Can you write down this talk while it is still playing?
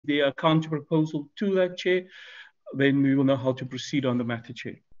there a counter proposal to that, Chair, then we will know how to proceed on the matter,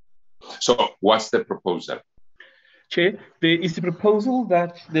 Chair. So what's the proposal? Chair, there is a proposal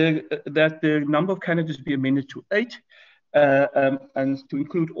that the number of candidates be amended to 8, and to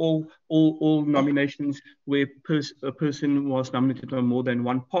include all nominations where a person was nominated by more than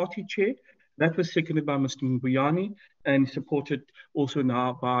one party, Chair. That was seconded by Mr. Mbuyane and supported also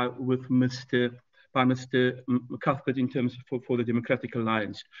now by Mr. Cuthbert in terms for the Democratic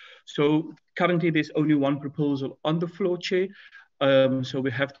Alliance. So currently there's only one proposal on the floor, Chair. So we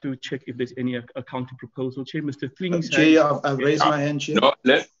have to check if there's any counter proposal, Chair. Mr. Thling. Chair, I've raised my hand, Chair. No,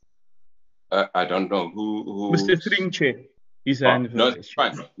 I don't know who. Mr. Thling, Chair. His hand. No, it's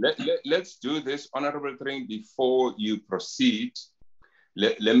fine. Let's do this, Honorable Thling, before you proceed.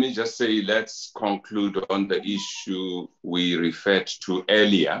 Let me just say, let's conclude on the issue we referred to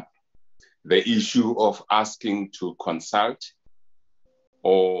earlier, the issue of asking to consult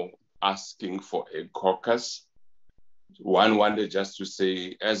or asking for a caucus. One wanted just to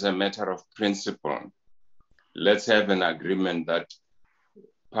say, as a matter of principle, let's have an agreement that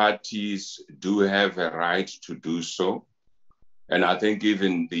parties do have a right to do so. And I think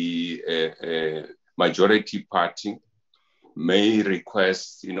even the majority party may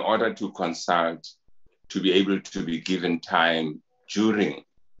request, in order to consult, to be able to be given time during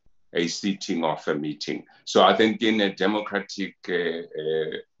a sitting of a meeting. So I think in a democratic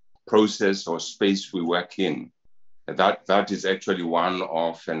process or space we work in, that is actually one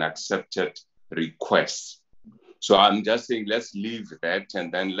of an accepted request. So I'm just saying, let's leave that,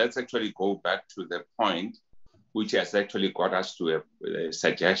 and then let's actually go back to the point which has actually got us to a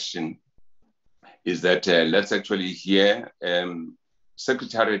suggestion, is that let's actually hear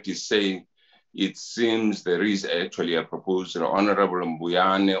Secretariat is saying it seems there is actually a proposal. Honorable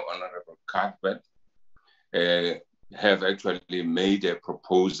Mbuyane, Honorable Cuthbert have actually made a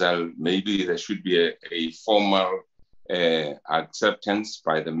proposal. Maybe there should be a formal acceptance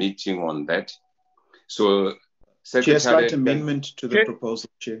by the meeting on that. So Chair, slight amendment to the proposal,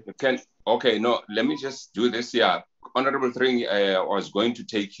 Chair. Okay, no, let me just do this. Yeah, Honorable Thling, I was going to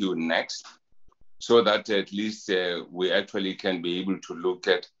take you next, so that at least we actually can be able to look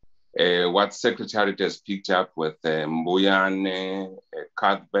at what Secretariat has picked up with Mbuyane,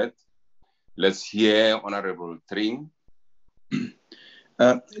 Cuthbert. Let's hear Honorable Thling.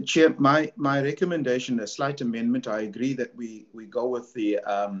 Chair, my recommendation, a slight amendment. I agree that we go with the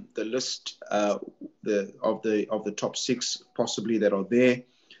list of the top 6 possibly that are there,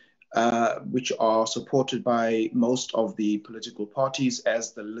 which are supported by most of the political parties,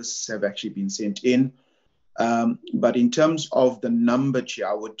 as the lists have actually been sent in. But in terms of the number, Chair,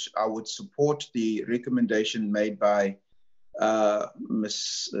 I would support the recommendation made by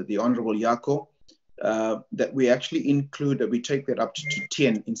the Honourable Yako, that we actually include, that we take that up to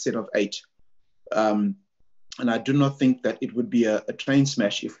 10 instead of 8. And I do not think that it would be a train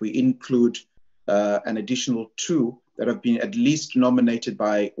smash if we include an additional 2 that have been at least nominated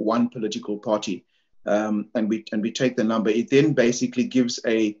by one political party, and we take the number. It then basically gives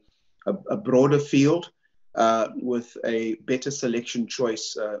a broader field with a better selection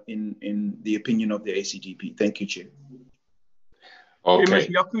choice in the opinion of the ACDP. Thank you, Chair. Okay.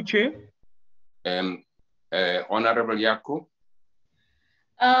 Yaku, Chair. Honorable Yaku.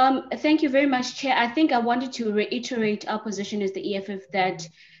 Thank you very much, Chair. I think I wanted to reiterate our position as the EFF that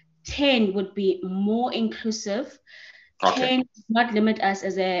 10 would be more inclusive. Okay. 10 does not limit us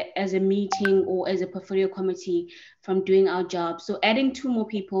as a meeting or as a portfolio committee from doing our job. So adding 2 more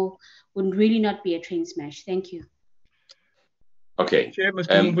people would really not be a train smash. Thank you. Okay. Chair,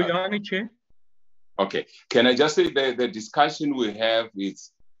 Mr. Mbuyane, Chair. Okay. Can I just say the discussion we have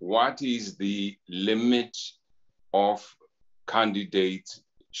is what is the limit of candidates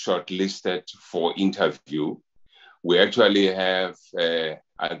shortlisted for interview? We actually have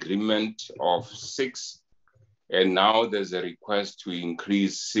agreement of 6, and now there's a request to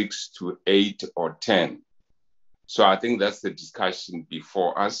increase 6 to 8 or 10. So I think that's the discussion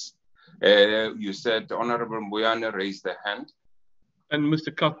before us. You said Honorable Mbuyane raised the hand. And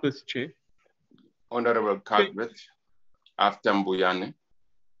Mr. Cuthbert, Chair. Honorable Cuthbert, after Mbuyane.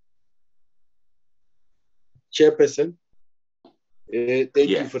 Chairperson, thank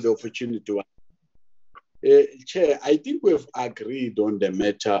you for the opportunity. Chair, I think we've agreed on the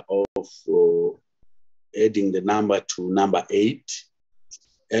matter of adding the number to number 8,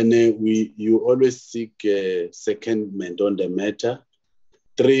 and you always seek secondment on the matter.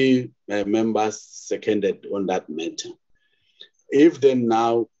 3 members seconded on that matter. If then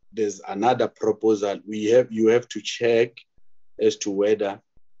now there's another proposal, you have to check as to whether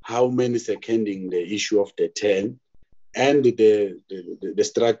how many seconding the issue of the 10, and the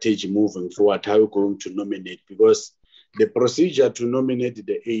strategy moving forward, how you're going to nominate, because the procedure to nominate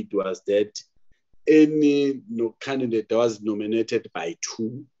the 8 was that any candidate that was nominated by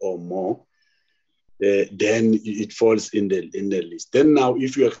 2 or more, then it falls in the list. Then now,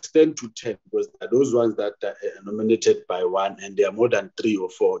 if you extend to 10, because those ones that are nominated by 1 and there are more than 3 or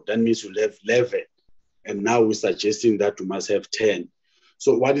 4, that means you'll have 11. And now we're suggesting that you must have 10.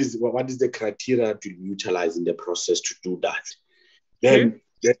 So what is the criteria to utilize in the process to do that? Then,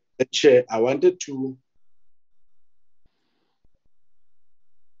 the Chair, I wanted to...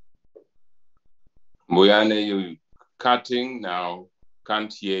 Mbuyane, you're cutting now.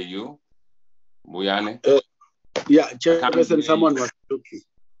 Can't hear you. Mbuyane? Yeah, Chairperson, someone was talking.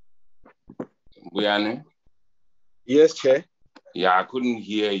 Mbuyane? Yes, Chair. Yeah, I couldn't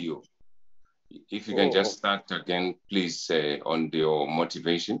hear you. If you can just start again, please, on your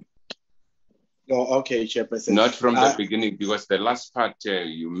motivation. Oh, okay, Chairperson. Not from the beginning, because the last part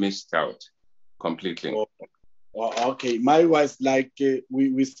you missed out completely. Okay, mine was like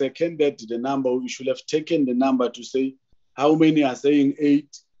we seconded the number. We should have taken the number to say how many are saying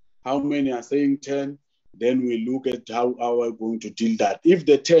 8, how many are saying 10. Then we look at how we're going to deal that. If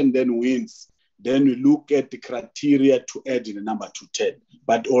the 10 then wins, then we look at the criteria to add the number to 10.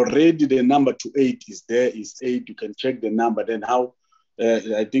 But already the number to 8 is there, is 8. You can check the number. Then how,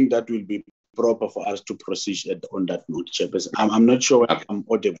 I think that will be proper for us to proceed on that note, Chairperson. I'm not sure if I'm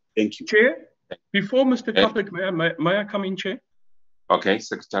audible. Thank you. Chair, before Mr. Kapik, may I come in, Chair? Okay,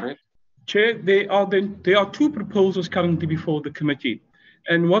 Secretary. Chair, there are 2 proposals currently before the committee.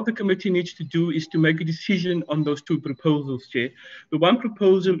 And what the committee needs to do is to make a decision on those 2 proposals, Chair. The one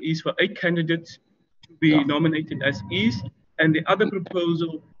proposal is for 8 candidates to be nominated as is, and the other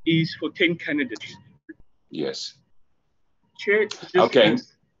proposal is for 10 candidates. Yes. Chair, okay.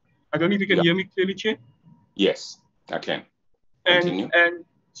 I don't know if you can hear me clearly, Chair. Yes, I can. Continue. And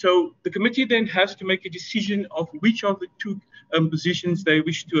so the committee then has to make a decision of which of the 2 positions they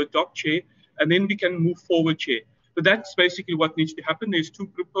wish to adopt, Chair, and then we can move forward, Chair. But that's basically what needs to happen. There's 2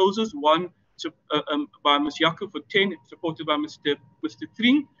 proposals, one by Ms. Jaco for 10, supported by Mr.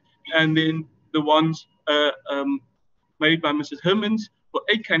 Tring, and then the ones made by Mrs. Hermans for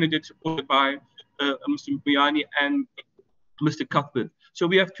 8 candidates, supported by Mr. Mbuyane and Mr. Cuthbert. So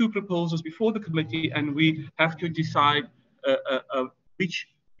we have 2 proposals before the committee, and we have to decide which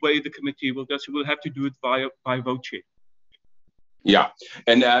way the committee will go. So we'll have to do it by vote, Chair. Yeah,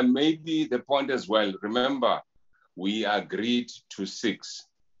 and maybe the point as well, remember, we agreed to 6.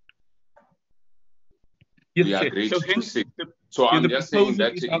 Yes, we Chair. agreed so to 6. So I'm just saying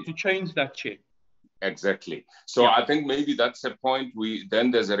that is how to change that, Chair. Exactly. So I think maybe that's a point.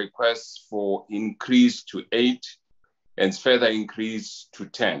 Then there's a request for increase to 8 and further increase to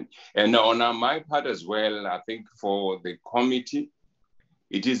 10. And on my part as well, I think for the committee,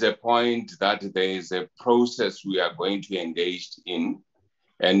 it is a point that there is a process we are going to engage in.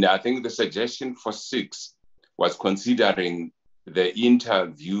 And I think the suggestion for 6 was considering the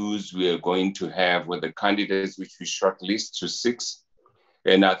interviews we are going to have with the candidates, which we shortlist to 6.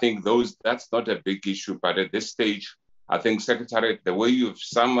 And I think that's not a big issue, but at this stage, I think, Secretary, the way you've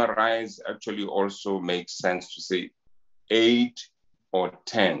summarized actually also makes sense to say 8 or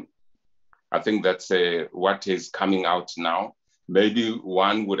 10. I think that's what is coming out now. Maybe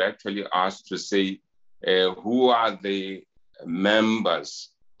one would actually ask to say, who are the members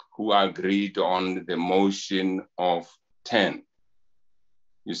who agreed on the motion of 10?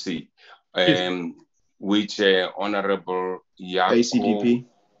 You see, which Honorable Jaco ACDP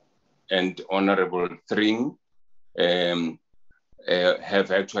and Honorable Tring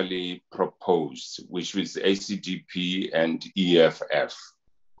have actually proposed, which was ACDP and EFF.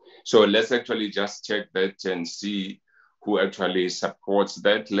 So let's actually just check that and see who actually supports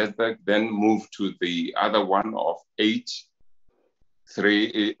that. Let's then move to the other one of 8.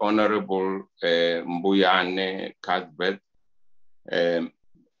 3, Honorable Mbuyane Cuthbert.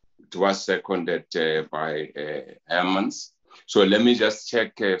 It was seconded by Hermans. So let me just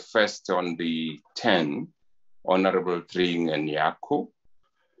check first on the 10, Honorable Tring and Jaco.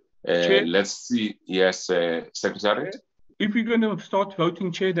 Let's see. Yes, Secretary. If we're going to start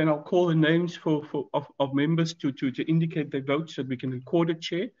voting, Chair, then I'll call the names of members to indicate their votes so that we can record it,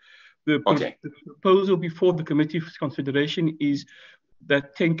 Chair. The proposal before the committee's consideration is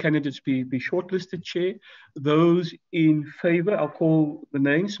that 10 candidates be shortlisted, Chair. Those in favor, I'll call the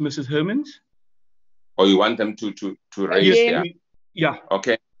names. Mrs. Hermans. Oh, you want them to raise their? Yeah.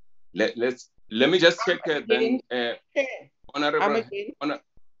 Okay. Let me just check then. Honorable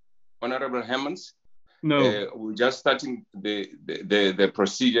Hermans. No. We're just starting the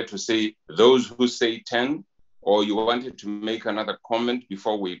procedure to say those who say 10, or you wanted to make another comment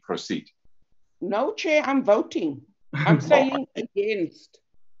before we proceed? No, Chair, I'm voting. I'm saying against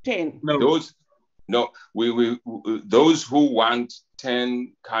 10. No. Those who want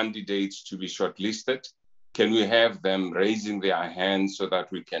 10 candidates to be shortlisted, can we have them raising their hands so that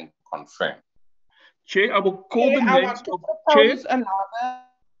we can confirm? Chair, I will call the I names want to of propose Chair.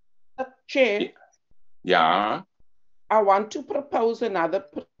 another Chair. Yeah. I want to propose another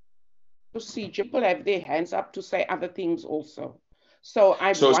procedure. People have their hands up to say other things also. So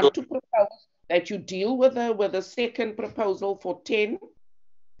I want to propose that you deal with the second proposal for 10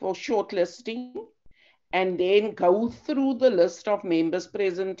 for shortlisting, and then go through the list of members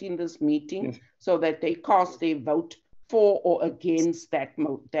present in this meeting so that they cast their vote for or against that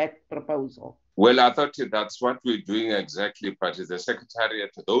proposal. Well, I thought that's what we're doing exactly, but the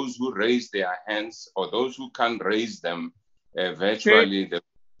Secretariat, those who raise their hands or those who can't raise them virtually, they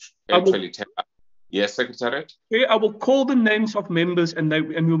actually tell us. Yes, Secretariat? Chair, I will call the names of members and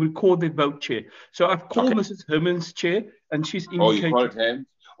we'll record their vote, Chair. So I've called Mrs. Herman's, Chair, and she's indicated. Oh, you called him?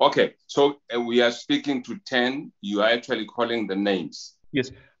 Okay, so we are speaking to 10. You are actually calling the names.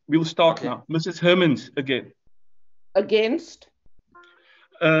 Yes, we'll start now. Mrs. Herman's again. Against?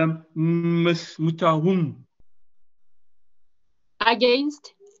 Ms. Mutahum.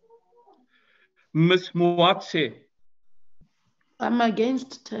 Against. Ms. Muatse. I'm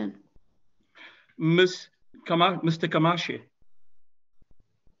against 10. Mr. Kamashe.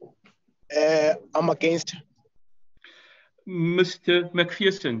 I'm against. Mr.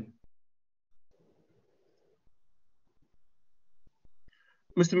 McPherson.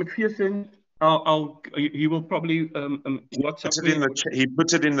 Mr. McPherson, he will probably WhatsApp me. He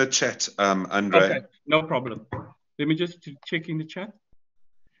put it in the chat, Andre. Okay, no problem. Let me just check in the chat.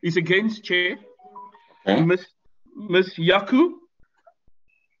 He's against, Chair. Okay. Ms. Yaku.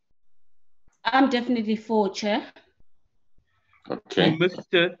 I'm definitely for, Chair. Okay.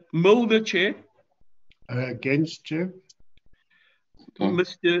 Mr. Mulder, Chair. Against, Chair. Okay.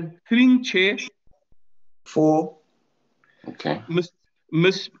 Mr. Thring, Chair. For. Okay.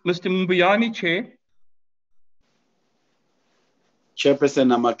 Mr. Mbuyani, Chair.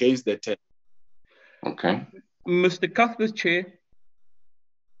 Chairperson, I'm against the 10. Okay. Mr. Cuthbert, Chair.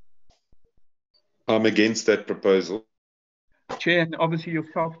 I'm against that proposal. Chair, and obviously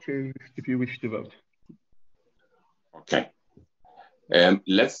yourself, Chair, if you wish to vote. Okay.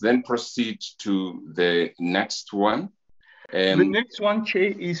 Let's then proceed to the next one. The next one,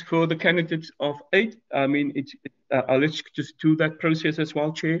 Chair, is for the candidates of 8. I mean, let's just do that process as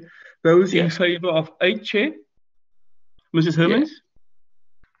well, Chair. Those in favour of 8, Chair? Mrs. Hermans? Yes.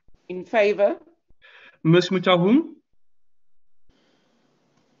 In favour. Ms. Mutahum?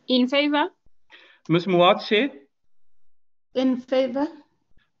 In favour. Ms. Muatse? In favour.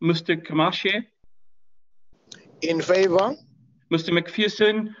 Mr. Kamashe? In favour. Mr.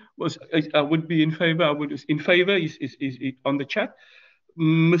 McPherson would be in favour. I would in favour. Is on the chat.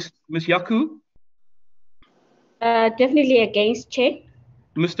 Ms. Yaku? Definitely against, Chair.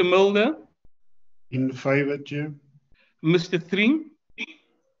 Mr. Mulder? In favour, Chair. Mr. Thring?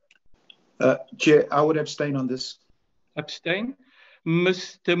 Chair, I would abstain on this. Abstain.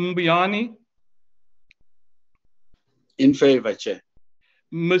 Mr. Mbuyani? In favour, Chair.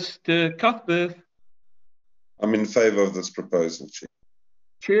 Mr. Cuthbert? I'm in favour of this proposal, Chair.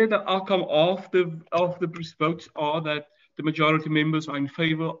 Chair, the outcome of the votes are that the majority members are in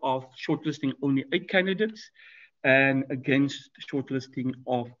favour of shortlisting only 8 candidates and against shortlisting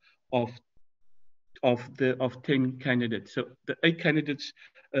of 10 candidates. So the 8 candidates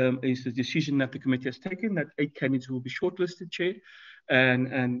is the decision that the committee has taken, that 8 candidates will be shortlisted, Chair,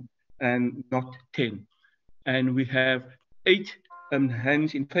 and not 10. And we have 8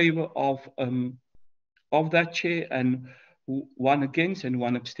 hands in favour of that, Chair, and 1 against and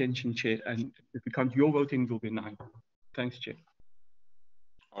 1 abstention, Chair. And if we count your voting, it will be 9. Thanks, Chair.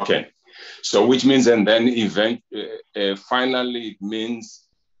 Okay, so which means, and then finally it means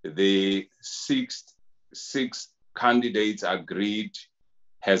the six candidates agreed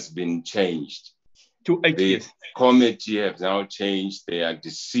has been changed. To 8, the yes. Committee have now changed their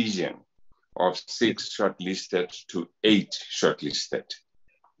decision of 6 shortlisted to 8 shortlisted.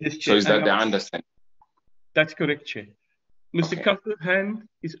 Yes, Chair. So is that the understanding? That's correct, Chair. Mr. Cuthbert's hand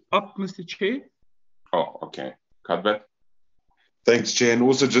is up, Mr. Chair. Oh, okay. Cuthbert? Thanks, Chair. And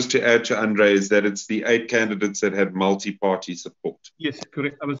also just to add to Andre is that it's the 8 candidates that had multi-party support. Yes,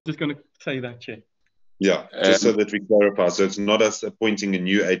 correct. I was just going to say that, Chair. Yeah, just so that we clarify. So it's not us appointing a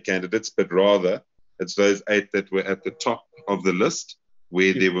new 8 candidates, but rather it's those 8 that were at the top of the list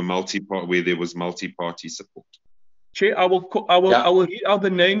where there was multi-party support. Chair, I will read out the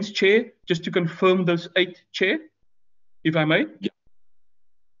names, Chair, just to confirm those 8, Chair, if I may.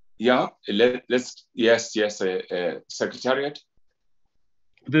 Yes, Secretariat.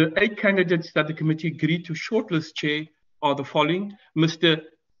 The 8 candidates that the committee agreed to shortlist, Chair, are the following: Mr.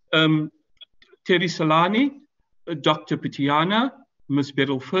 Terry Solani, Dr. Pitiana, Ms.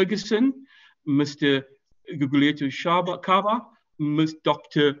 Beryl Ferguson, Mr. Guguletu Kaba, Ms.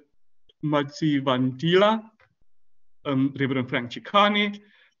 Dr. Madzi Vandila, Reverend Frank Chikane,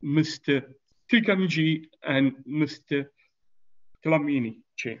 Mr. Tikamji, and Mr. Tlamini,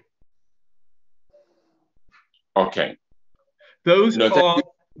 Chair. Okay. Those are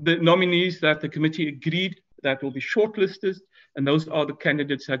the nominees that the committee agreed that will be shortlisted, and those are the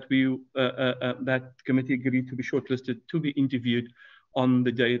candidates that that committee agreed to be shortlisted to be interviewed on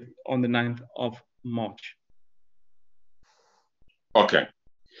the 9th of March. Okay.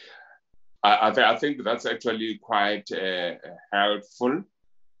 I think that's actually quite helpful.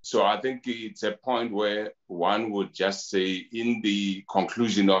 So I think it's a point where one would just say in the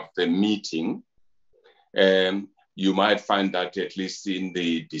conclusion of the meeting, you might find that at least in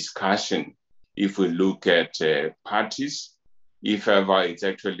the discussion, if we look at parties, if ever it's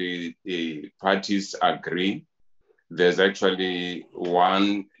actually the parties agree, there's actually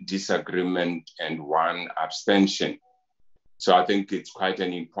 1 disagreement and 1 abstention. So I think it's quite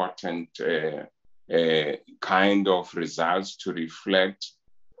an important kind of results to reflect,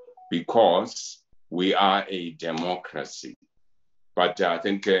 because we are a democracy. But I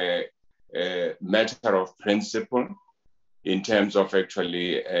think a matter of principle in terms of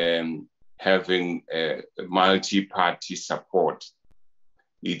actually having multi-party support,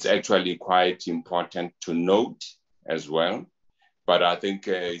 it's actually quite important to note as well. But I think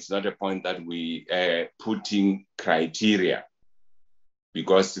it's not a point that we putting criteria,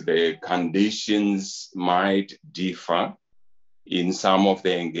 because the conditions might differ in some of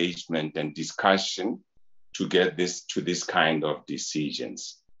the engagement and discussion to get this to this kind of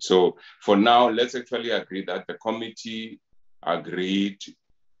decisions. So for now, let's actually agree that the committee agreed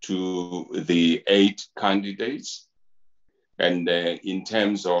to the 8 candidates. And in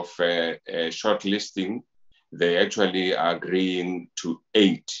terms of shortlisting, they actually agreeing to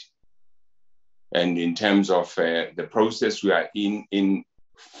 8. And in terms of the process, we are in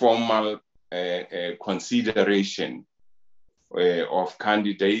formal consideration of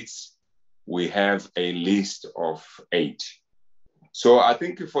candidates. We have a list of 8. So I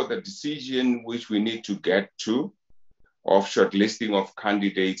think for the decision which we need to get to of shortlisting of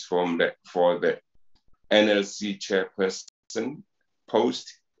candidates for the NLC chairperson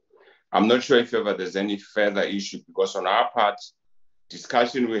post, I'm not sure if ever there's any further issue, because on our part,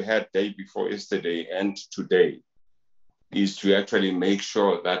 discussion we had day before yesterday and today is to actually make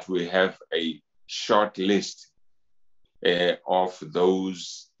sure that we have a short list of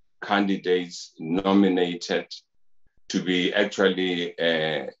those candidates nominated to be actually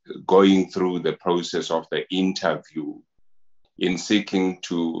going through the process of the interview in seeking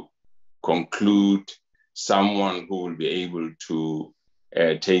to conclude someone who will be able to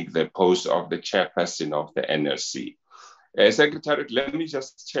take the post of the chairperson of the NLC. Secretary, let me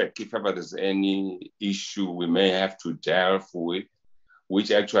just check if ever there's any issue we may have to delve with,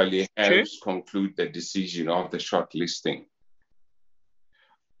 which actually helps conclude the decision of the shortlisting.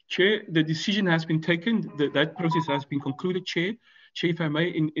 Chair, the decision has been taken. That process has been concluded, Chair. Chair, if I may,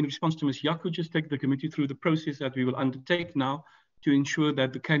 in response to Ms. Yaku, just take the committee through the process that we will undertake now to ensure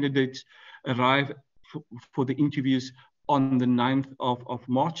that the candidates arrive for the interviews on the 9th of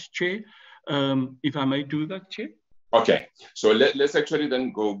March, Chair. If I may do that, Chair. Okay, so let's actually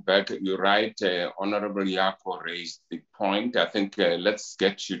then go back. You're right, Honorable Yako raised the point. I think let's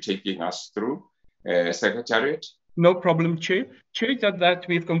get you taking us through, Secretariat. No problem, Chair. Chair, that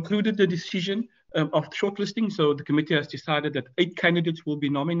we've concluded the decision of shortlisting. So the committee has decided that 8 candidates will be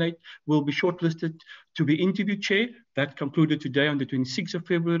shortlisted to be interviewed, Chair. That concluded today on the 26th of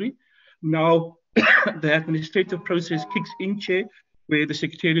February. Now, the administrative process kicks in, Chair, where the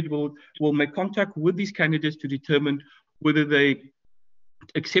Secretariat will make contact with these candidates to determine whether they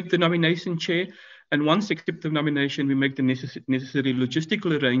accept the nomination, Chair. And once they accept the nomination, we make the necessary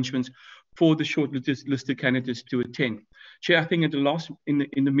logistical arrangements for the shortlisted candidates to attend. Chair, I think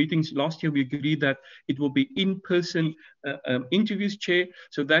in the meetings last year, we agreed that it will be in-person interviews, Chair.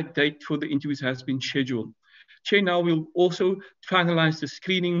 So that date for the interviews has been scheduled. Chair, now we'll also finalize the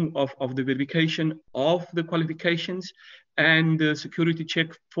screening of the verification of the qualifications and the security check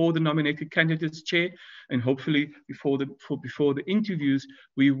for the nominated candidates, Chair. And hopefully before the interviews,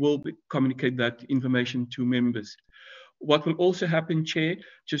 we will communicate that information to members. What will also happen, Chair,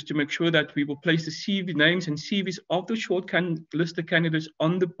 just to make sure that we will place the CV names and CVs of the listed candidates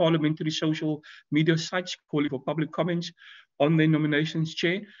on the parliamentary social media sites, calling for public comments on their nominations,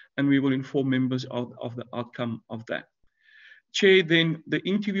 Chair, and we will inform members of the outcome of that. Chair, then the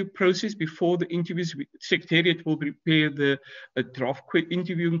interview process. Before the interviews, Secretariat will prepare the draft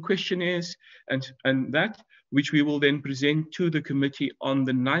interviewing questionnaires and that, which we will then present to the committee on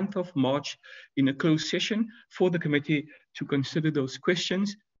the 9th of March in a closed session for the committee to consider those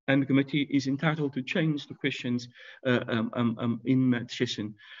questions. And the committee is entitled to change the questions in that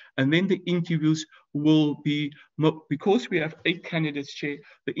session. And then the interviews will be, because we have 8 candidates, Chair,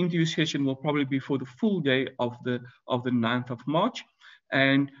 the interview session will probably be for the full day of the 9th of March.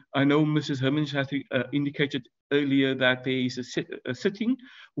 And I know Mrs. Hermans has indicated earlier that there is a sitting.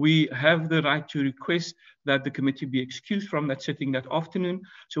 We have the right to request that the committee be excused from that sitting that afternoon.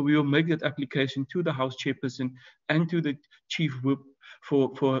 So we will make that application to the House Chairperson and to the Chief Whip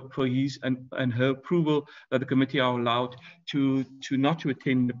for his and her approval that the committee are allowed to not to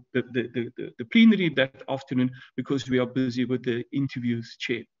attend the plenary that afternoon because we are busy with the interviews,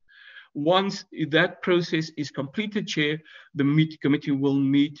 Chair. Once that process is completed, Chair, the committee will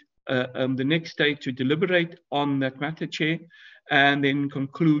meet the next day to deliberate on that matter, Chair, and then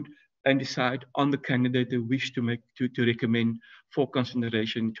conclude and decide on the candidate they wish to recommend for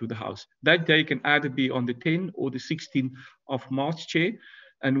consideration to the House. That day can either be on the 10th or the 16th of March, Chair.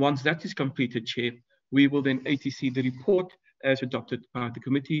 And once that is completed, Chair, we will then ATC the report as adopted by the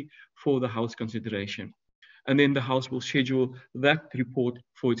committee for the House consideration. And then the House will schedule that report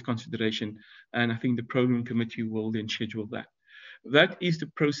for its consideration. And I think the Program Committee will then schedule that. That is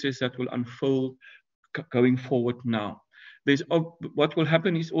the process that will unfold going forward now. What will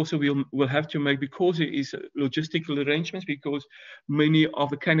happen is also we'll have to make, because there is logistical arrangements, because many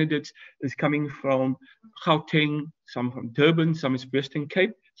of the candidates is coming from Gauteng, some from Durban, some is Western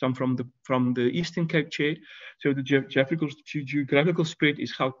Cape, some from the Eastern Cape, Chair. So the geographical spread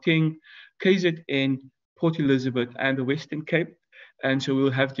is Gauteng, KZN, Port Elizabeth, and the Western Cape. And so we'll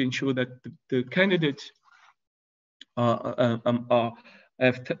have to ensure that the candidates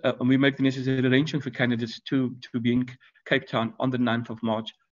we make the necessary arrangement for candidates to be in Cape Town on the 9th of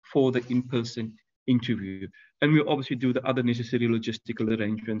March for the in-person interview. And we'll obviously do the other necessary logistical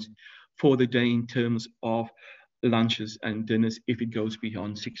arrangements for the day in terms of lunches and dinners if it goes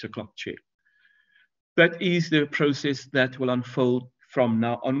beyond 6 o'clock, Chair. That is the process that will unfold from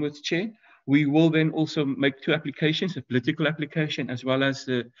now onwards, Chair. We will then also make 2 applications, a political application as well as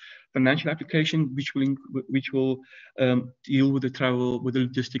a financial application, which will deal with the travel, with the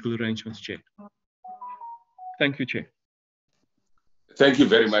logistical arrangements, Chair. Thank you, Chair. Thank you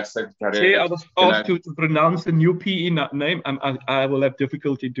very much, Secretary. Chair, I was asked to pronounce the new PE name, and I will have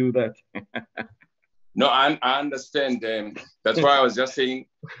difficulty do that. No, I understand. That's why I was just saying,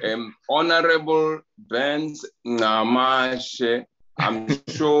 Honorable Benz Namashe, I'm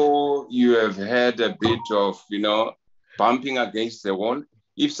sure you have had a bit of, bumping against the wall.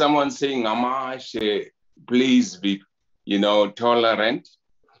 If someone's saying Namashe, please be, tolerant,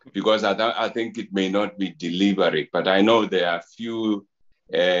 because I think it may not be deliberate, but I know there are few,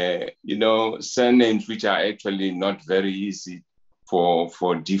 surnames which are actually not very easy for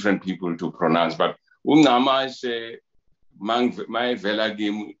different people to pronounce. But Namashe, my vela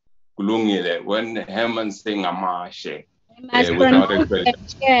game, when Herman saying Namashe,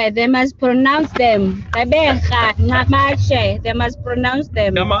 they must pronounce them. They must pronounce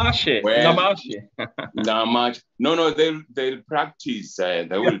them. Namashe. Well, Namashe. No, they'll practice. They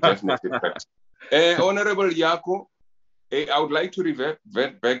will definitely practice. Honorable Yako, I would like to revert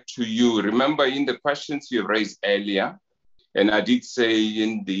back to you. Remember in the questions you raised earlier, and I did say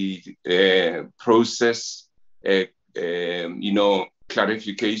in the process,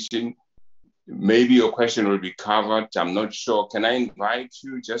 clarification, maybe your question will be covered. I'm not sure. Can I invite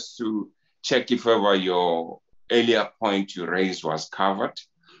you just to check if ever your earlier point you raised was covered?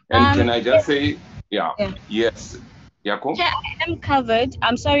 And can I just say, yes, Yako? Yeah, I am covered.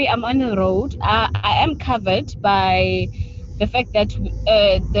 I'm sorry, I'm on the road. I am covered by the fact that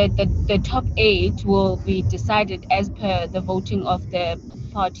the top 8 will be decided as per the voting of the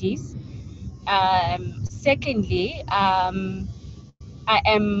parties. Secondly, I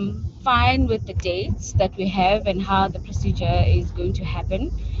am fine with the dates that we have and how the procedure is going to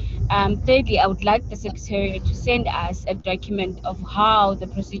happen. Thirdly, I would like the Secretary to send us a document of how the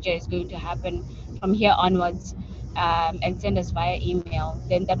procedure is going to happen from here onwards, and send us via email.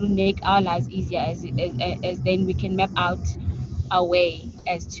 Then that will make our lives easier as then we can map out our way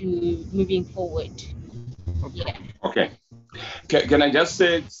as to moving forward. Okay. Can I just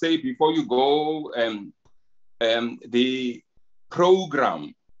say before you go, the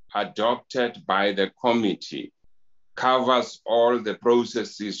program adopted by the committee covers all the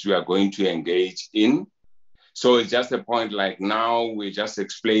processes we are going to engage in. So it's just a point like now we're just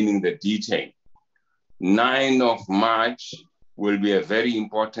explaining the detail. 9 of March will be a very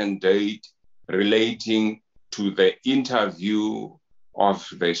important date relating to the interview of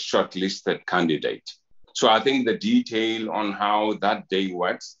the shortlisted candidate. So I think the detail on how that day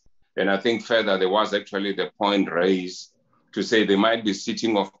works, and I think further there was actually the point raised to say there might be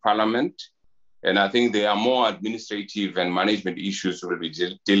sitting of parliament, and I think there are more administrative and management issues we'll be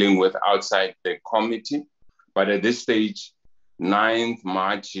dealing with outside the committee. But at this stage, 9th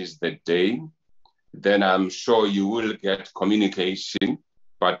March is the day. Then I'm sure you will get communication,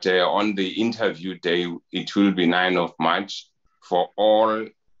 but on the interview day, it will be 9th of March for all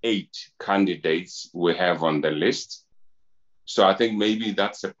 8 candidates we have on the list. So I think maybe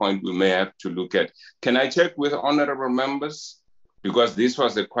that's a point we may have to look at. Can I check with honorable members? Because this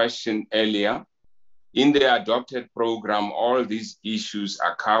was a question earlier. In the adopted program, all these issues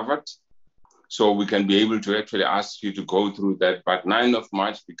are covered. So we can be able to actually ask you to go through that. But 9th of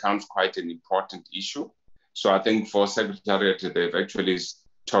March becomes quite an important issue. So I think for Secretariat, they've actually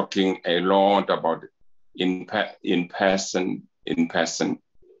talking a lot about in person.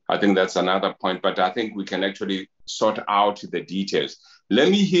 I think that's another point, but I think we can actually sort out the details. Let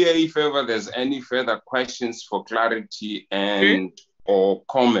me hear if ever there's any further questions for clarity and or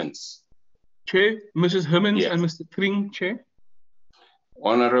comments. Chair, Mrs. Hermans Yes. and Mr. Tring, Chair.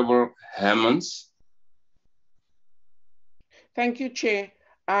 Honorable Hermans. Thank you, Chair.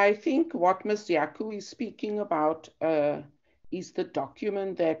 I think what Ms. Yaku is speaking about is the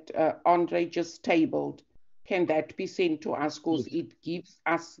document that Andre just tabled. Can that be sent to us? Because it gives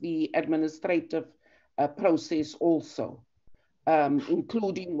us the administrative process also,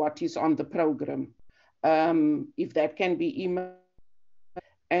 including what is on the program. If that can be emailed.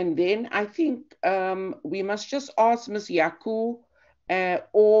 And then I think we must just ask Ms. Yaku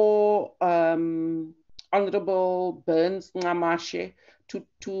or Honorable Burns Ngamashe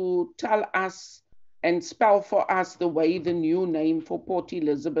to tell us and spell for us the way the new name for Port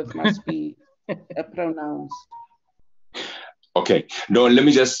Elizabeth must be pronounced. Okay, no, let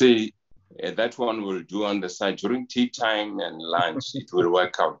me just say that one we'll do on the side during tea time and lunch. It will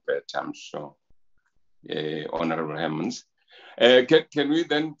work out better, I'm sure. Honorable Hermans. Can we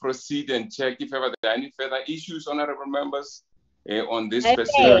then proceed and check if ever there are any further issues, honorable members, on this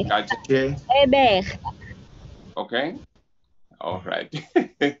specific item? Okay. All right.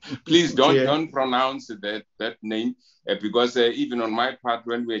 Please don't pronounce that name because even on my part,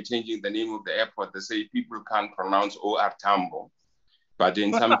 when we're changing the name of the airport, they say people can't pronounce OR Tambo. But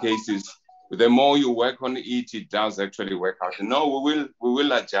in some cases, the more you work on it, it does actually work out. No, we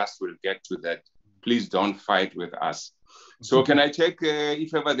will adjust. We'll get to that. Please don't fight with us. So can I check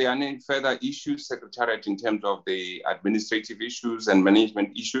if ever there are any further issues, Secretariat, in terms of the administrative issues and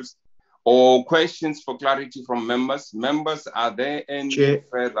management issues? Or questions for clarity from members? Members, are there any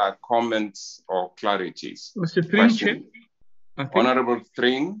further comments or clarities? Mr. Tring, Chair. Honorable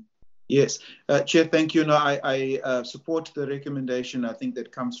Tring. Yes, Chair, thank you. No, I support the recommendation. I think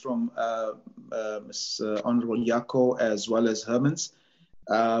that comes from Ms. Honorable Yako as well as Hermans.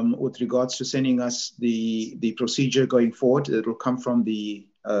 With regards to sending us the procedure going forward, it will come from the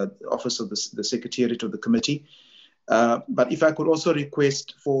office of the Secretariat of the committee. But if I could also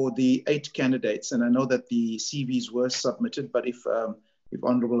request for the 8 candidates, and I know that the CVs were submitted, but if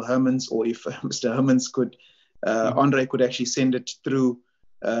Honorable Hermans or if Mr. Hermans could, Andre could actually send it through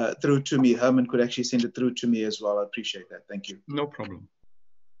to me, Herman could actually send it through to me as well. I appreciate that. Thank you. No problem.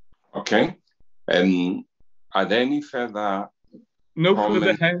 Okay. Are there any further No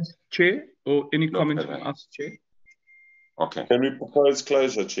further hands, Chair, or any comments from us, Chair? Okay. Can we propose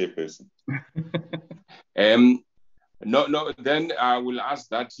closure, Chairperson? No, then I will ask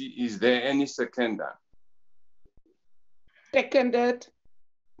that, is there any seconder? Seconded.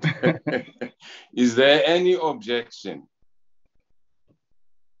 Is there any objection?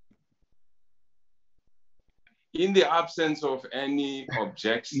 In the absence of any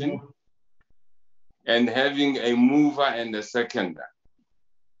objection, and having a mover and a seconder,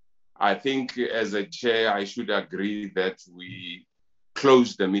 I think as a chair, I should agree that we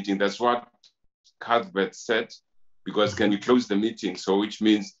close the meeting. That's what Cuthbert said, because can we close the meeting? So which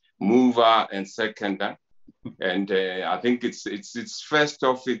means mover and seconder. And I think it's first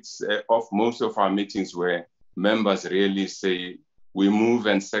off, it's of most of our meetings where members really say, we move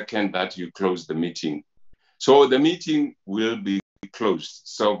and second that you close the meeting. So the meeting will be closed.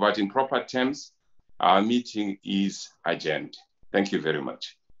 So, but in proper terms, our meeting is adjourned. Thank you very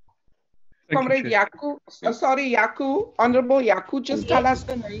much. Comrade Yaku, sorry, Yaku, Honorable Yaku, just tell us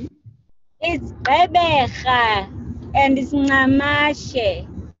the name. It's Bebecha and it's Namashe.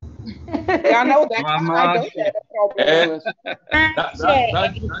 Yeah, no, that I don't have a problem with.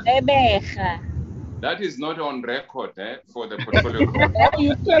 That is not on record for the portfolio committee.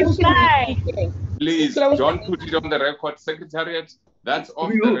 You close it. Please don't put it on the record, Secretariat. That's off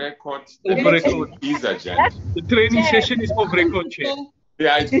the record. Off record. His agenda. The training session is off record, Chair.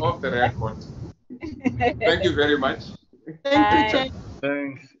 Yeah, it's off the record. Thank you very much. Thank you, Chair.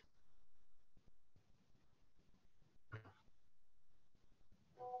 Thanks.